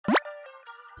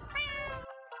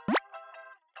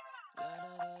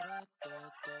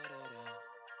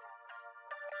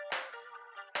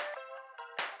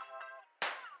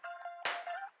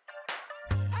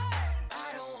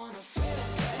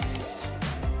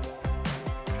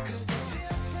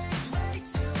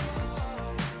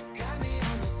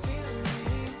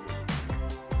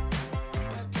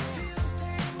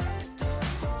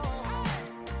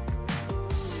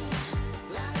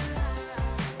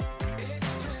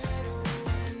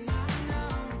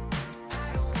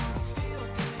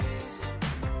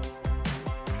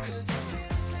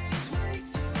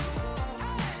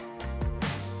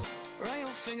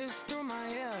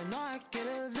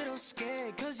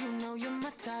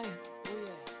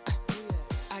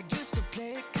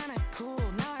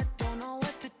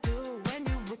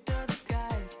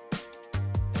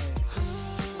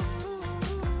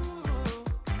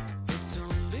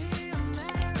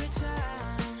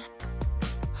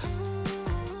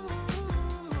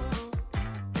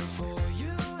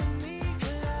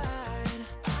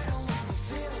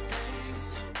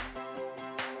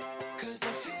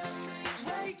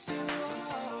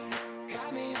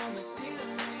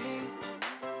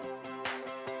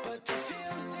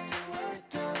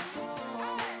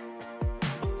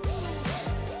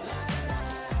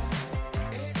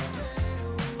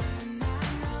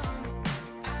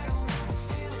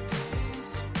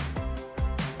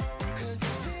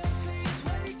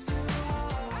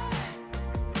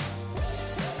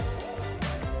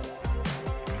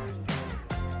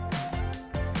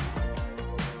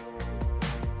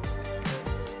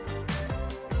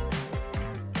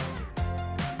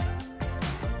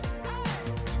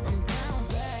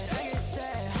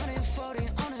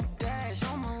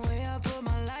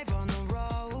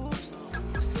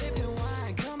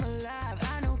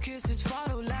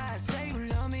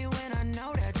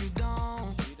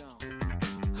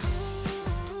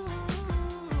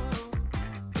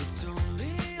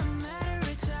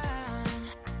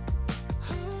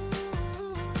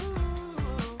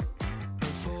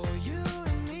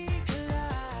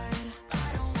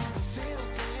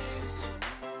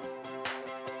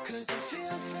'cause I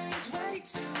feel things way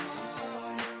too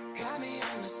hard. Got me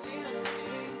on the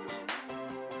ceiling,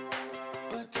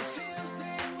 but the feels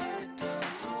ain't worth the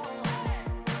fall.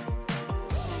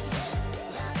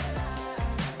 La la,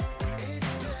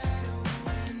 it's better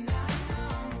when I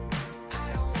know I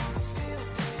don't wanna feel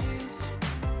this,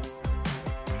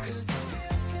 'cause I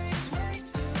feel things way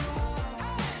too hard.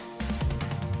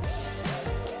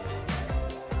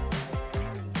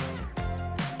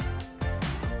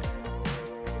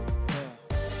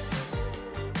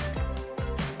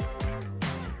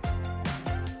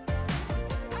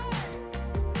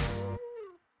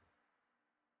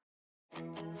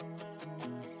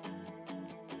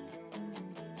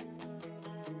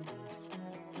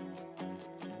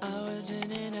 I was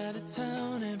in and out of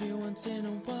town every once in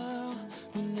a while.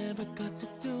 We never got to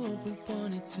do what we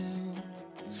wanted to.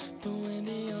 But when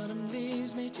the autumn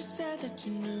leaves made you sad that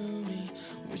you knew me,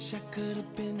 wish I could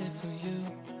have been there for you.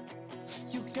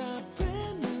 You got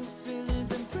brand new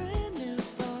feelings and brand new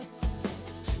thoughts,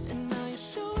 and now you're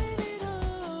showing it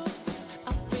off.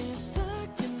 I've been stuck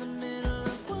in the middle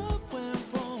of what went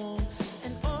wrong,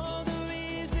 and all the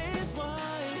reasons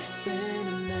why.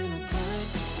 Sentimental type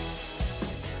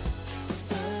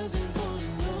doesn't wanna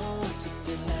know what you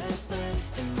did last night.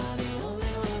 Am I the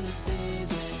only one who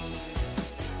sees it?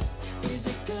 Is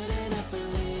it good enough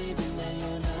believing that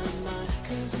you're not mine?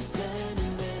 'Cause I'm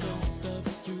sentimental. Stuff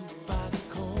you by the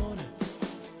corner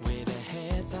with her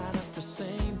hair tied up the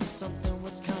same, but something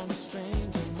was kinda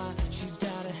strange in mine. She's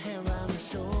got her hair around her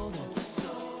shoulder.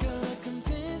 Gotta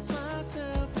convince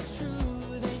myself it's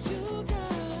true that you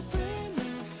got brand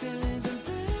new feelings and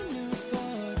brand new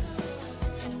thoughts,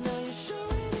 and now you're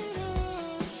showing it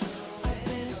off. I've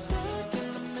been stuck in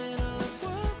the middle of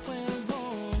what went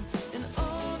wrong, and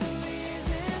all the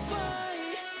reasons why.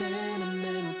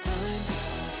 Sentimental time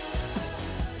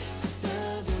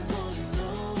doesn't wanna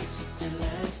know what you did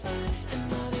last night. Am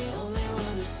I the only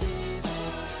one who sees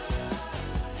it?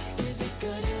 Is it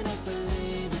good enough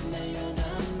believing that you're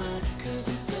not mine? 'Cause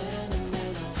I'm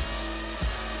sentimental.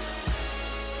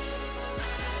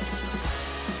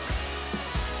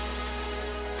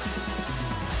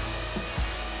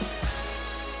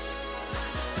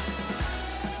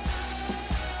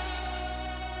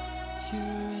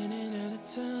 You're in and out of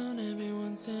town every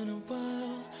once in a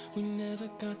while. We never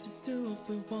got to do what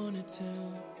we wanted to.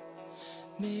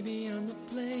 Maybe I'm to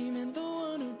blame and the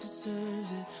one who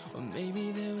deserves it, or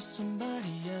maybe there was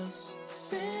somebody else.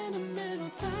 Sentimental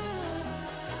time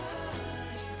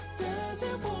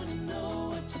doesn't wanna know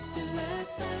what you did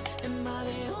last night. Am I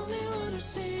the only one who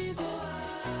sees it?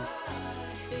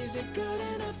 Is it good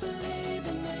enough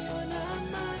believing that you're not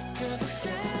mine? 'Cause it's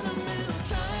sentimental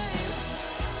time.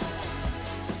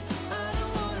 I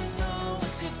don't wanna know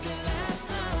what you did last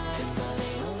night. Am I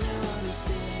the only one who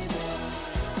sees it?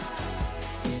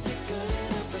 Is it good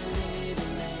enough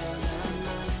believing that you're not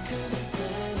mine? 'Cause it's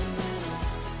sentimental.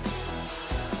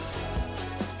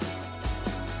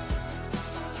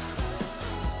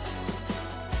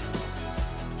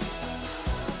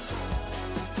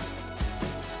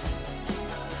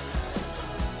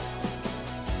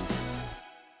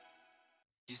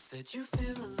 You said you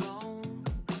feel alone.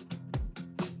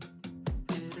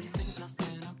 Didn't think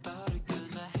nothing about it,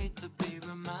 'cause I hate to be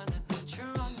reminded that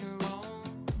you're on your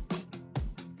own.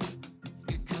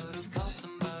 You could have called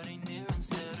somebody near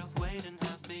instead of waiting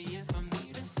half a year for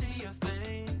me to see your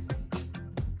face.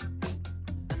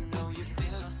 I know you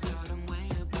feel a certain way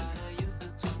about how you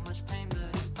feel too much pain,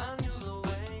 but if I knew the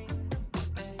way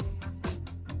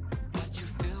that you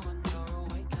feel when you're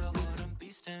awake, I wouldn't be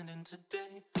standing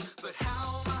today. But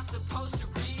how am I supposed to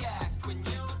react when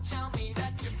you tell me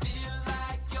that you feel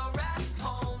like you're at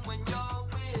home when you're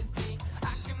with me?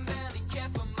 I can barely care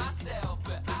for myself,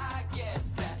 but I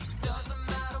guess that doesn't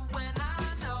matter when I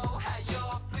know how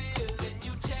you're feeling.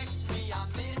 You text me, I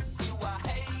miss you, I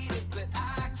hate it, but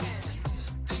I can't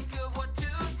think of what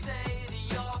to say to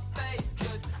your face,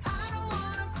 'cause I don't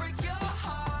wanna break your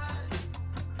heart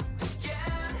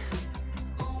again.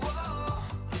 Whoa,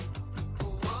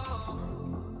 whoa.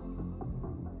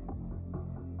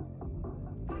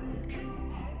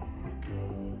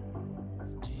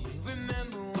 Do you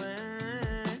remember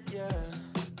when, yeah,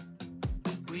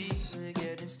 we were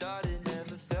getting started,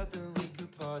 never felt that we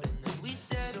could part, and then we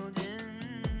settled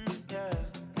in, yeah.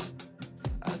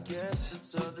 I guess I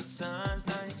saw the signs,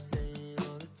 now you're staying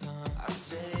all the time. I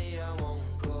say I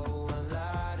won't go, I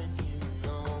lied, and you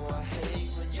know I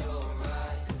hate when you're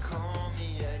right. Call me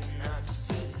at night to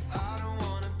say I don't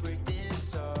wanna break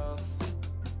this off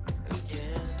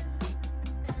again.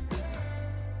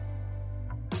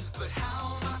 But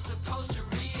how am I supposed to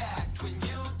react when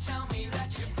you tell me that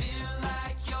you feel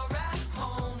like you're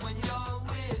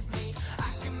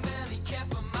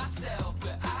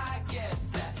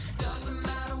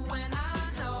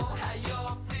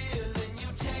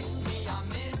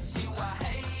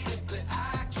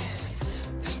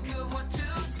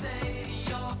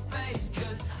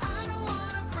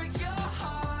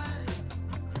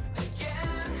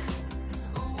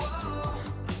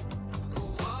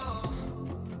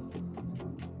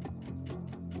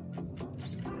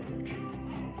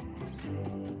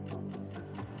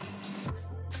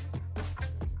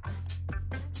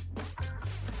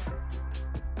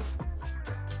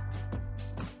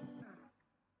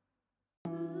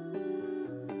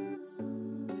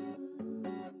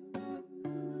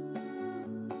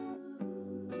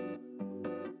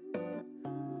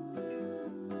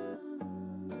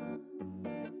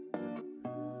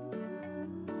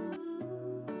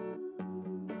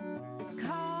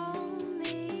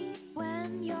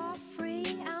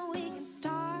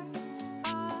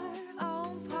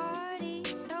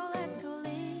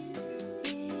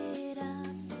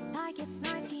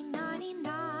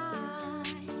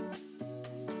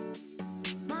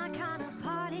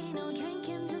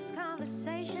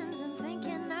conversations and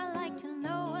thinking I like to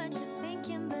know what you're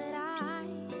thinking, but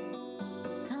I'm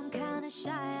kinda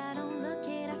shy, I don't look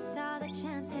it. I saw the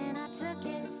chance and I took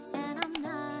it, and I'm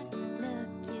not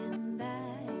looking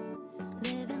back.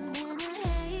 Living in a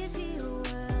hazy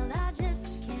world, I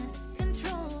just can't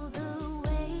control the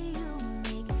way you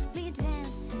make me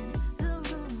dance in the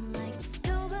room like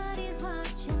nobody's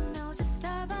watching. No, just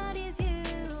our bodies, you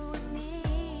and me.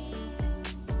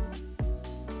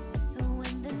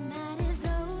 When the night is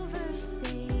over,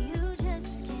 say you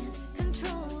just can't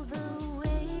control the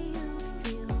way you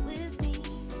feel with me,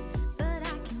 but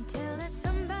I can tell that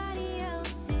somebody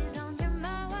else is on your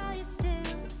mind while you're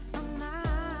still on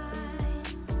mine.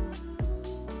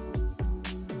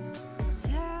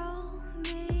 Tell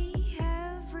me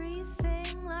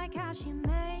everything, like how she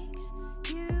makes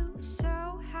you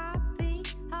so happy.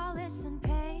 I'll listen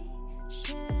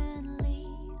patiently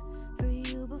for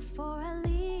you before I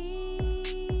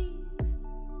leave.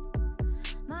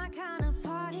 My kind of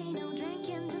party, no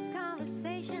drinking, just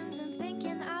conversations and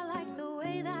thinking. I like the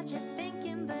way that you're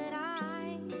thinking, but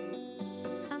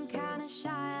I'm kinda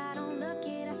shy, I don't look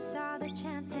it. I saw the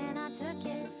chance and I took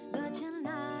it, but you're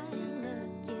not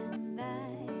looking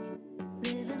back.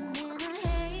 Living in a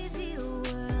hazy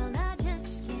world, I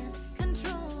just can't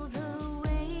control the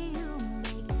way you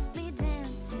make me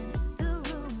dance in the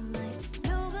room like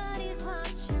nobody's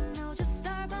watching. No, just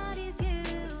our bodies, you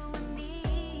and me.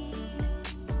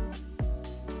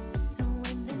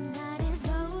 When the night is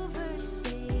over,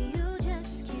 say you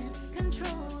just can't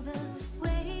control the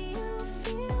way you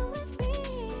feel with me,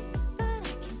 but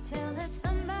I can tell that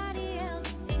somebody else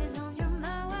is on your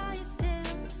mind while you're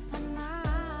still on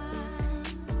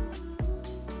mine.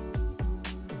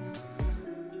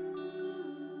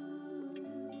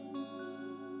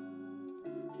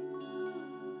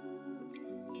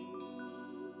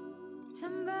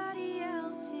 Somebody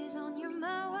else is on your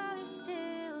mind while you're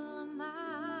still on mine.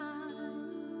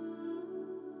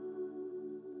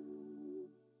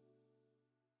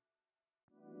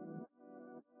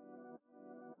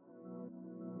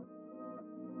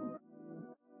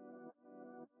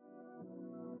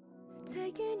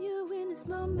 Taking you in this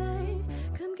moment,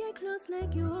 come get close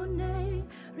like you own it.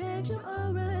 Read your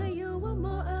aura, you want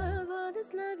more of all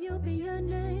this love, you'll be your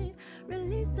name.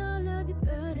 Release all of your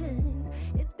burdens,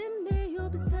 it's been me you'll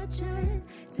be searching.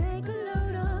 Take a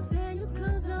load off and your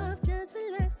clothes off, just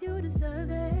relax, you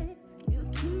deserve it. You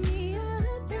keep me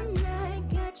up at night,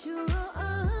 got you all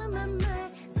on my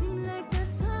mind. Seem like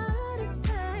that's hard to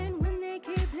find when they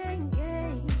keep playing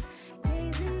games.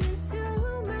 Gazing into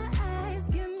my eyes,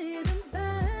 give me them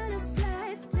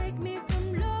butterflies. Take me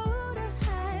from low to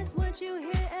highs, want you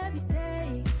here every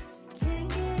day. Can't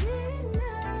get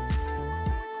enough.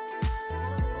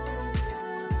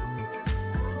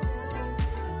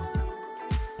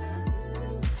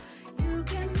 You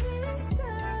get me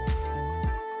stuck.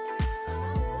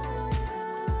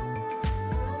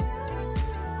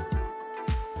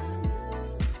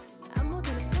 I'm more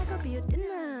than a snack, I'll be your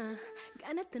dinner.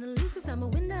 Got nothing to lose cause I'm a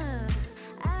winner.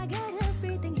 I got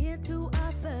everything here to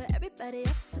offer, everybody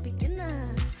else is a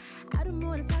beginner. I do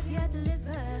more than talk, you have to live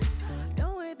her.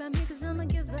 Don't worry about me cause I'm a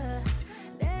giver.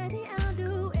 Baby,